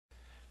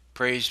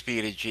Praise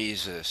be to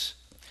Jesus.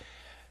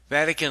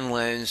 Vatican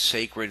lends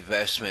sacred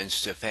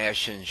vestments to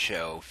fashion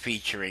show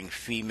featuring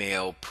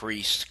female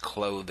priest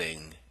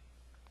clothing.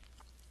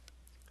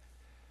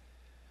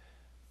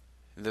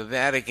 The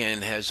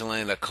Vatican has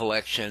lent a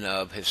collection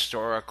of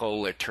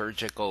historical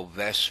liturgical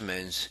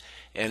vestments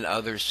and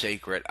other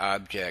sacred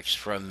objects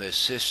from the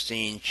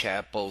Sistine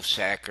Chapel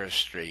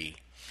sacristy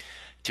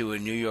to a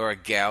New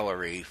York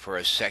gallery for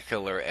a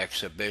secular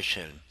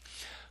exhibition.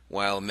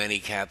 While many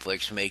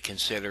Catholics may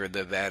consider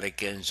the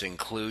Vatican's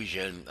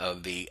inclusion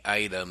of the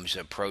items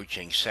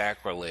approaching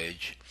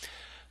sacrilege,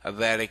 a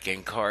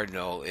Vatican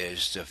cardinal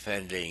is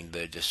defending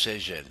the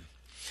decision.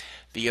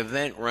 The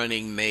event,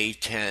 running May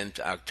 10th,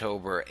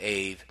 October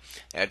 8th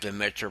at the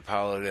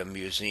Metropolitan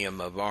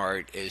Museum of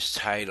Art, is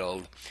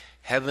titled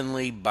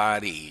Heavenly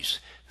Bodies,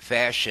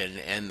 Fashion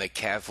and the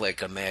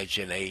Catholic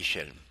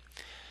Imagination.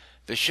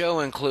 The show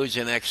includes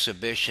an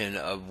exhibition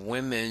of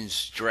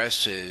women's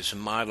dresses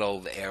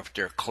modeled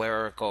after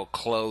clerical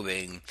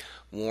clothing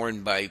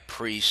worn by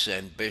priests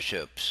and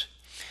bishops.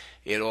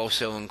 It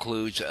also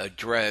includes a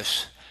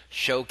dress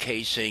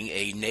showcasing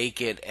a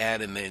naked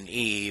Adam and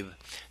Eve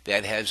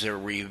that has a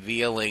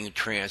revealing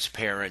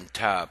transparent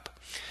top.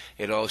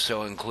 It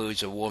also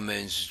includes a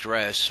woman's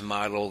dress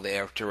modeled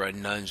after a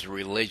nun's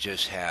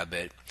religious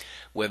habit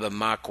with a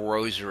mock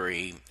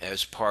rosary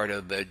as part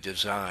of the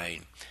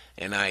design.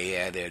 And I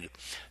added,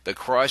 the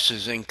cross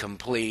is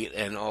incomplete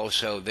and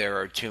also there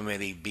are too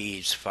many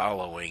beads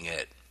following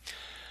it.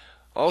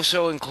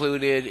 Also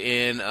included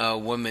in a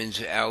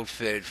woman's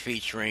outfit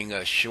featuring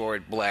a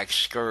short black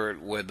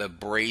skirt with a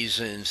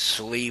brazen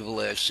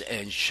sleeveless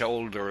and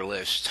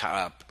shoulderless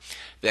top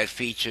that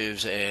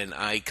features an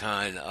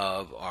icon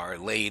of Our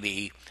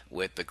Lady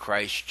with the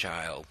Christ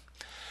child.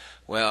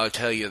 Well, I'll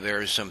tell you, there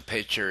are some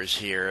pictures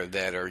here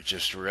that are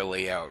just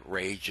really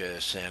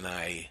outrageous, and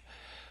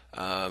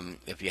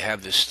if you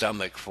have the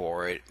stomach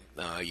for it,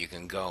 you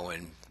can go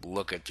and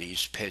look at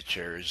these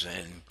pictures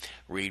and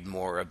read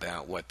more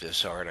about what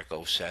this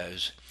article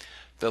says.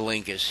 The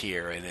link is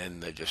here and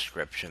in the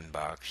description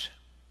box.